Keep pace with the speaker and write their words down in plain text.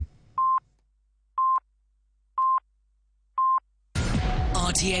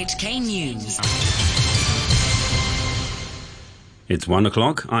RTHK News. It's 1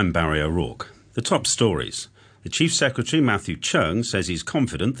 o'clock. I'm Barry O'Rourke. The top stories. The Chief Secretary, Matthew Cheung, says he's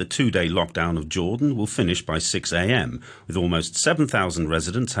confident the two-day lockdown of Jordan will finish by 6 a.m, with almost 7,000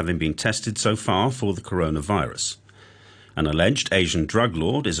 residents having been tested so far for the coronavirus. An alleged Asian drug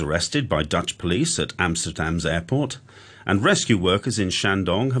lord is arrested by Dutch police at Amsterdam's airport, and rescue workers in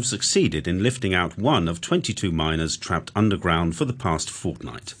Shandong have succeeded in lifting out one of 22 miners trapped underground for the past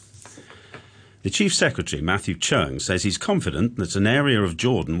fortnight. The Chief Secretary, Matthew Cheung, says he's confident that an area of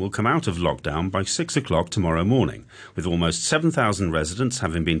Jordan will come out of lockdown by 6 o'clock tomorrow morning, with almost 7,000 residents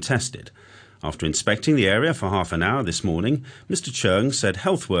having been tested. After inspecting the area for half an hour this morning, Mr. Cheung said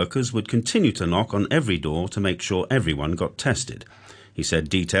health workers would continue to knock on every door to make sure everyone got tested. He said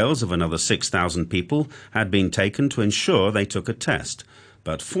details of another 6,000 people had been taken to ensure they took a test,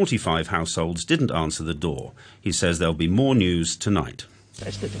 but 45 households didn't answer the door. He says there'll be more news tonight.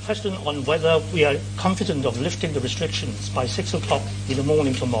 As to the question on whether we are confident of lifting the restrictions by 6 o'clock in the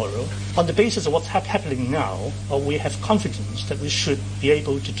morning tomorrow, on the basis of what's happening now, we have confidence that we should be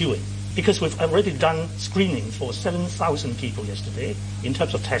able to do it. Because we've already done screening for 7,000 people yesterday in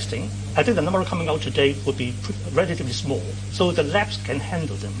terms of testing. I think the number coming out today would be relatively small, so the labs can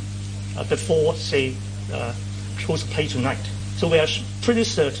handle them before, say, close play tonight. So we are pretty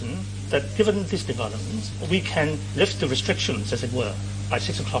certain that given these developments, we can lift the restrictions, as it were, by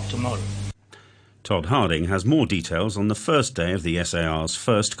 6 o'clock tomorrow. Todd Harding has more details on the first day of the SAR's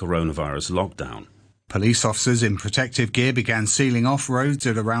first coronavirus lockdown. Police officers in protective gear began sealing off roads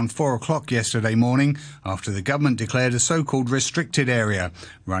at around 4 o'clock yesterday morning after the government declared a so-called restricted area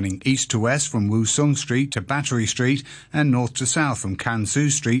running east to west from Wusong Street to Battery Street and north to south from Kansu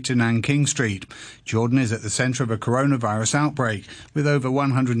Street to Nanking Street. Jordan is at the centre of a coronavirus outbreak with over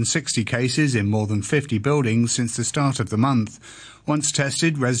 160 cases in more than 50 buildings since the start of the month. Once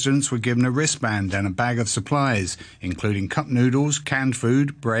tested, residents were given a wristband and a bag of supplies, including cup noodles, canned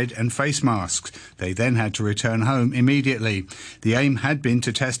food, bread and face masks. They then had to return home immediately. The aim had been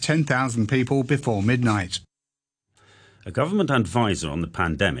to test 10,000 people before midnight. A government advisor on the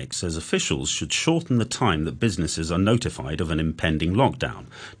pandemic says officials should shorten the time that businesses are notified of an impending lockdown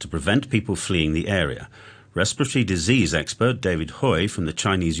to prevent people fleeing the area. Respiratory disease expert David Hui from the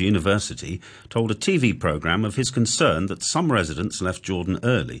Chinese University told a TV program of his concern that some residents left Jordan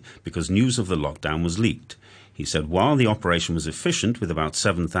early because news of the lockdown was leaked. He said while the operation was efficient with about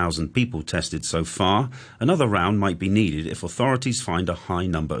 7,000 people tested so far, another round might be needed if authorities find a high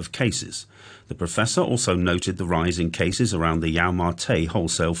number of cases. The professor also noted the rise in cases around the Yau Ma Tei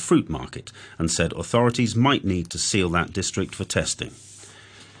wholesale fruit market and said authorities might need to seal that district for testing.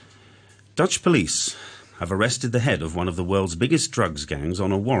 Dutch police have arrested the head of one of the world's biggest drugs gangs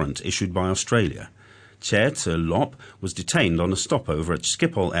on a warrant issued by Australia. Tjeerd Lop was detained on a stopover at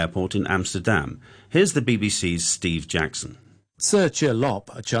Schiphol Airport in Amsterdam. Here's the BBC's Steve Jackson. Sir Tjeerd Lop,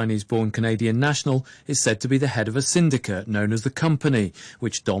 a Chinese-born Canadian national, is said to be the head of a syndicate known as the Company,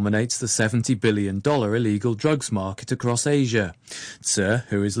 which dominates the $70 billion illegal drugs market across Asia. Sir,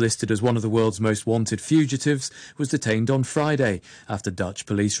 who is listed as one of the world's most wanted fugitives, was detained on Friday after Dutch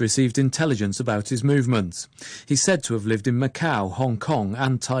police received intelligence about his movements. He's said to have lived in Macau, Hong Kong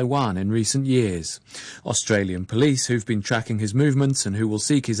and Taiwan in recent years. Australian police, who've been tracking his movements and who will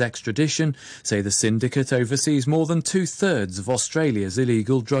seek his extradition, say the syndicate oversees more than two-thirds of Australia's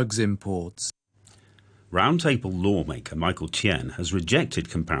illegal drugs imports. Roundtable lawmaker Michael Tien has rejected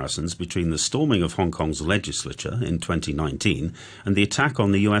comparisons between the storming of Hong Kong's legislature in 2019 and the attack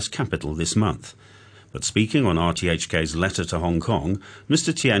on the US Capitol this month. But speaking on RTHK's Letter to Hong Kong,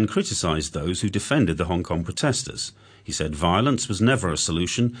 Mr. Tien criticised those who defended the Hong Kong protesters. He said violence was never a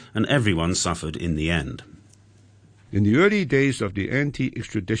solution and everyone suffered in the end. In the early days of the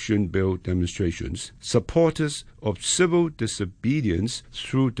anti-extradition bill demonstrations, supporters of civil disobedience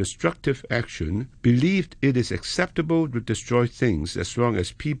through destructive action believed it is acceptable to destroy things as long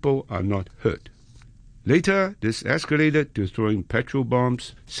as people are not hurt. Later, this escalated to throwing petrol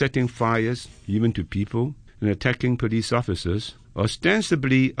bombs, setting fires, even to people, and attacking police officers,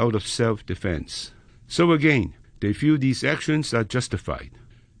 ostensibly out of self-defense. So again, they feel these actions are justified.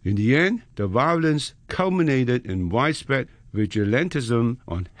 In the end, the violence culminated in widespread vigilantism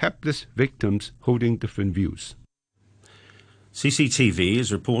on helpless victims holding different views. CCTV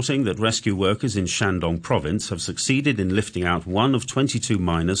is reporting that rescue workers in Shandong province have succeeded in lifting out one of 22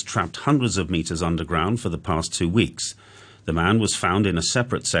 miners trapped hundreds of meters underground for the past 2 weeks. The man was found in a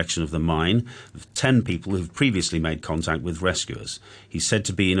separate section of the mine of 10 people who've previously made contact with rescuers. He's said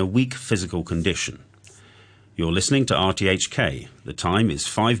to be in a weak physical condition. You're listening to RTHK. The time is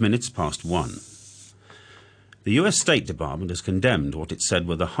 5 minutes past 1. The US State Department has condemned what it said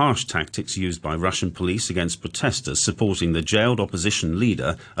were the harsh tactics used by Russian police against protesters supporting the jailed opposition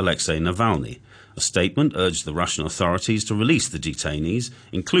leader Alexei Navalny. A statement urged the Russian authorities to release the detainees,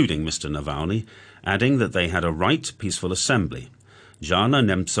 including Mr. Navalny, adding that they had a right to peaceful assembly. Jana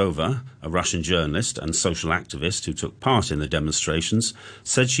Nemtsova, a Russian journalist and social activist who took part in the demonstrations,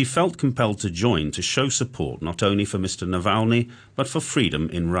 said she felt compelled to join to show support not only for Mr. Navalny, but for freedom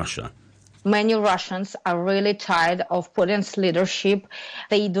in Russia. Many Russians are really tired of Putin's leadership.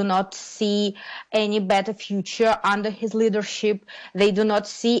 They do not see any better future under his leadership. They do not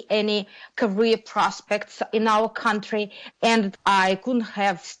see any career prospects in our country. And I couldn't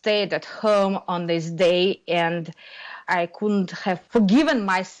have stayed at home on this day, and I couldn't have forgiven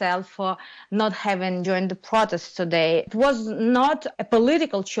myself for not having joined the protest today. It was not a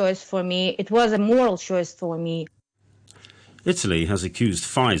political choice for me. It was a moral choice for me. Italy has accused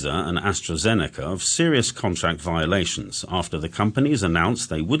Pfizer and AstraZeneca of serious contract violations after the companies announced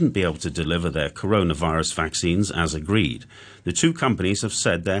they wouldn't be able to deliver their coronavirus vaccines as agreed. The two companies have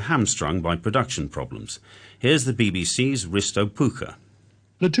said they're hamstrung by production problems. Here's the BBC's Risto Puka.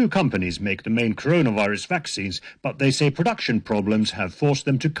 The two companies make the main coronavirus vaccines, but they say production problems have forced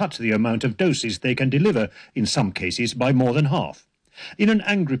them to cut the amount of doses they can deliver, in some cases by more than half. In an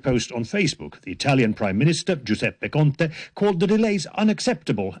angry post on Facebook, the Italian Prime Minister, Giuseppe Conte, called the delays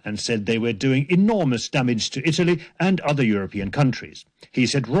unacceptable and said they were doing enormous damage to Italy and other European countries. He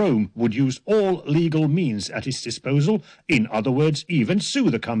said Rome would use all legal means at its disposal, in other words, even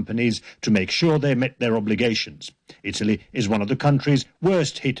sue the companies to make sure they met their obligations. Italy is one of the countries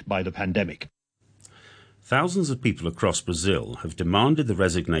worst hit by the pandemic. Thousands of people across Brazil have demanded the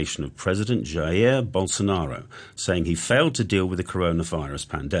resignation of President Jair Bolsonaro, saying he failed to deal with the coronavirus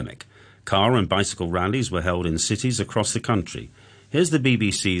pandemic. Car and bicycle rallies were held in cities across the country. Here's the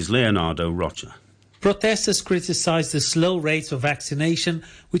BBC's Leonardo Rocha. Protesters criticized the slow rates of vaccination,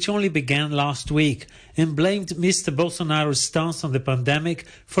 which only began last week, and blamed Mr. Bolsonaro's stance on the pandemic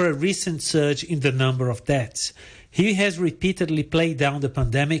for a recent surge in the number of deaths. He has repeatedly played down the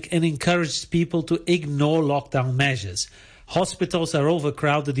pandemic and encouraged people to ignore lockdown measures. Hospitals are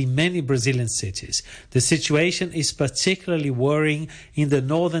overcrowded in many Brazilian cities. The situation is particularly worrying in the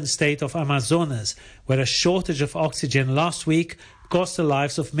northern state of Amazonas, where a shortage of oxygen last week cost the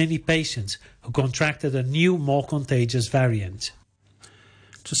lives of many patients who contracted a new, more contagious variant.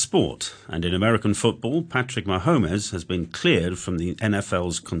 To sport, and in American football, Patrick Mahomes has been cleared from the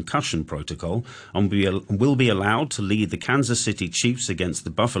NFL's concussion protocol and will be allowed to lead the Kansas City Chiefs against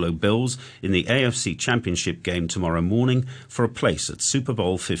the Buffalo Bills in the AFC Championship game tomorrow morning for a place at Super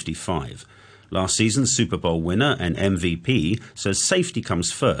Bowl 55. Last season's Super Bowl winner and MVP says safety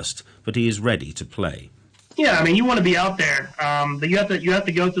comes first, but he is ready to play. Yeah, I mean, you want to be out there, but you have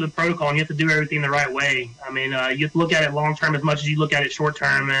to go through the protocol and you have to do everything the right way. I mean, you have to look at it long term as much as you look at it short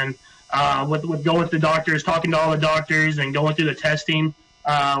term. And with going to the doctors, talking to all the doctors, and going through the testing,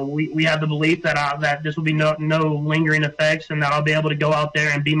 we have the belief that this will be no lingering effects, and that I'll be able to go out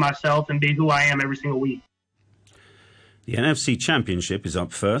there and be myself and be who I am every single week. The NFC Championship is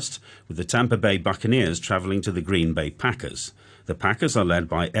up first, with the Tampa Bay Buccaneers travelling to the Green Bay Packers. The Packers are led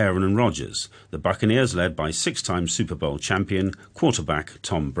by Aaron Rodgers. The Buccaneers led by six-time Super Bowl champion quarterback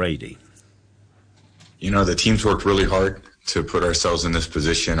Tom Brady. You know, the team's worked really hard to put ourselves in this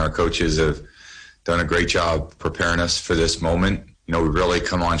position. Our coaches have done a great job preparing us for this moment. You know, we've really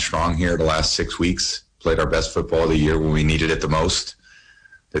come on strong here the last 6 weeks, played our best football of the year when we needed it the most.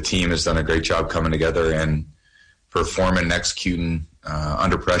 The team has done a great job coming together and performing and executing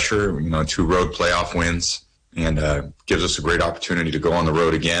under pressure, you know, 2 road playoff wins. And gives us a great opportunity to go on the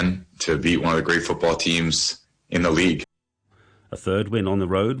road again to beat one of the great football teams in the league. A third win on the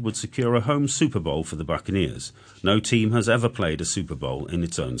road would secure a home Super Bowl for the Buccaneers. No team has ever played a Super Bowl in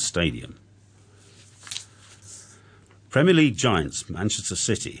its own stadium. Premier League giants Manchester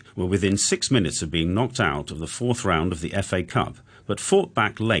City were within 6 minutes of being knocked out of the fourth round of the FA Cup, but fought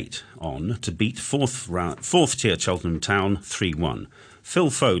back late on to beat fourth-tier Cheltenham Town 3-1. Phil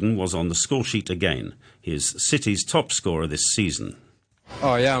Foden was on the scoresheet again. He is City's top scorer this season.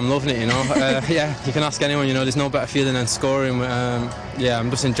 Oh yeah, I'm loving it, you know. Yeah, you can ask anyone, you know, there's no better feeling than scoring. Yeah,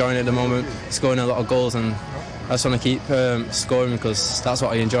 I'm just enjoying it at the moment, scoring a lot of goals, and I just want to keep scoring because that's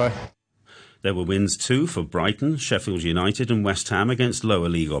what I enjoy. There were wins too for Brighton, Sheffield United and West Ham against lower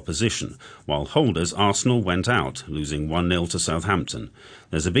league opposition, while holders Arsenal went out, losing 1-0 to Southampton.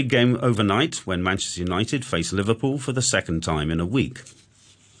 There's a big game overnight when Manchester United face Liverpool for the second time in a week.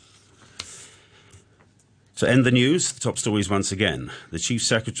 To end the news, the top stories once again. The Chief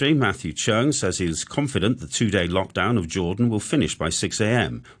Secretary, Matthew Cheung, says he is confident the 2-day lockdown of Jordan will finish by 6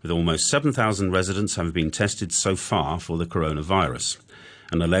 a.m, with almost 7,000 residents having been tested so far for the coronavirus.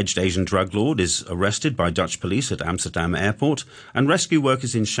 An alleged Asian drug lord is arrested by Dutch police at Amsterdam airport, and rescue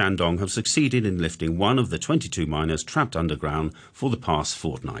workers in Shandong have succeeded in lifting one of the 22 miners trapped underground for the past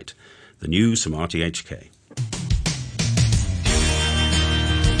fortnight. The news from RTHK.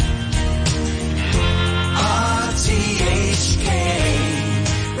 RTHK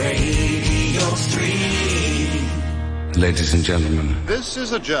Radio 3. Ladies and gentlemen, this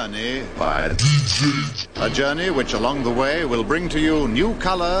is a journey by DJ. A journey which along the way will bring to you new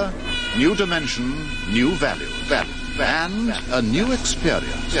color, new dimension, new value, and a new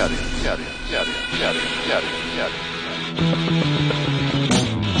experience.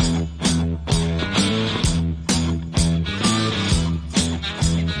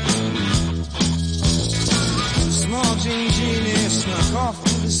 Small Jean Genie snuck off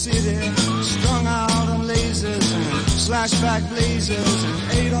to the city, strung out on lasers and slashback blazers,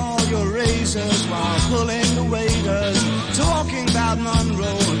 and ate all your razors while pulling the waiters, talking about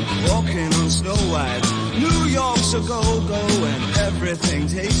Monroe and walking on Snow White. New York's a go-go and everything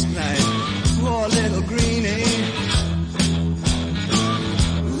tastes nice. Poor little greenie.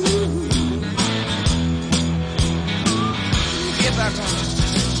 Ooh. Get back on.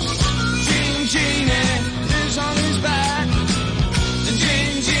 Jean Genie lives on his back, and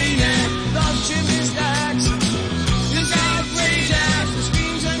Jean Genie loves chimney stacks. His outrageous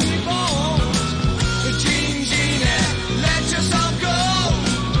screams and he bones. But Jean Genie, let yourself go.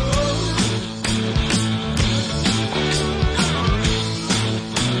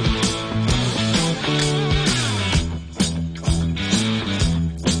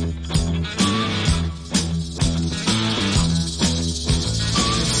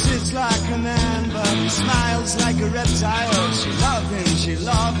 Sits like a man, but he smiles like a reptile. She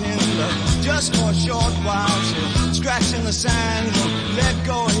love him, but just for a short while. She'll scratch in the sand, won't let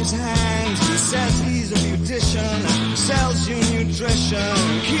go of his hands. He says he's a beautician, sells you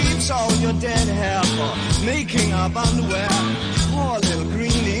nutrition, keeps all your dead hair for making up underwear. Poor little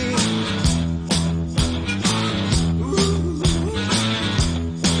greenie. Ooh.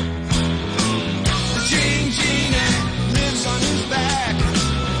 The Jean Genie lives on his back.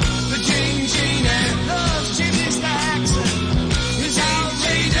 The Jean Genie loves chimney stacks. His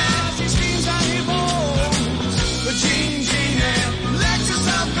outrageous, he screams and he moans. The Jean Genie, let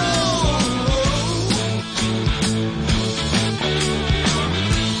yourself go.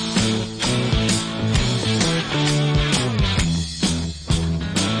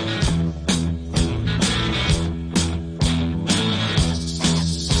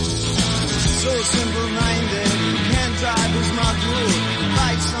 So simple-minded, can't drive his module,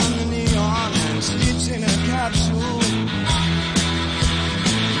 lights on the neon and sleeps in a capsule.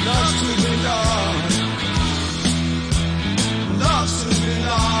 Loves to belong, loves to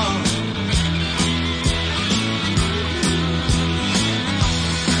belong.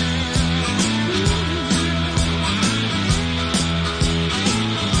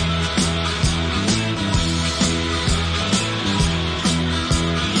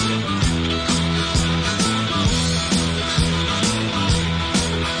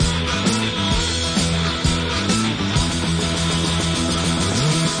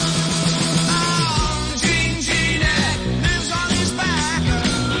 The Jean Genie lives on his back.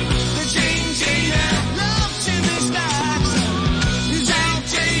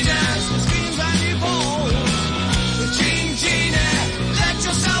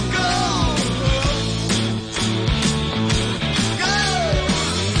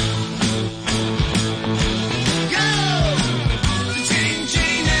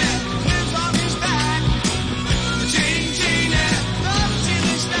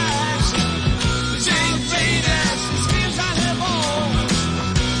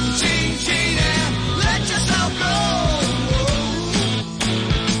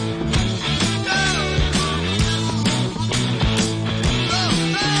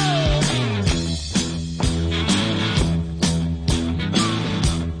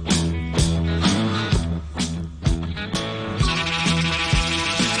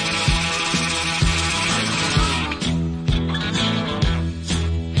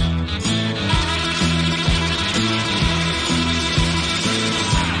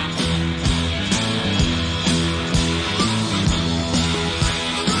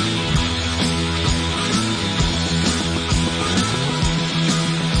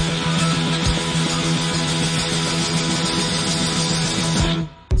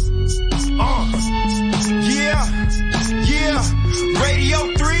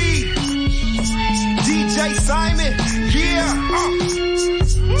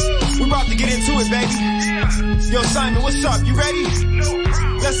 Yo, Simon, what's up? You ready? No.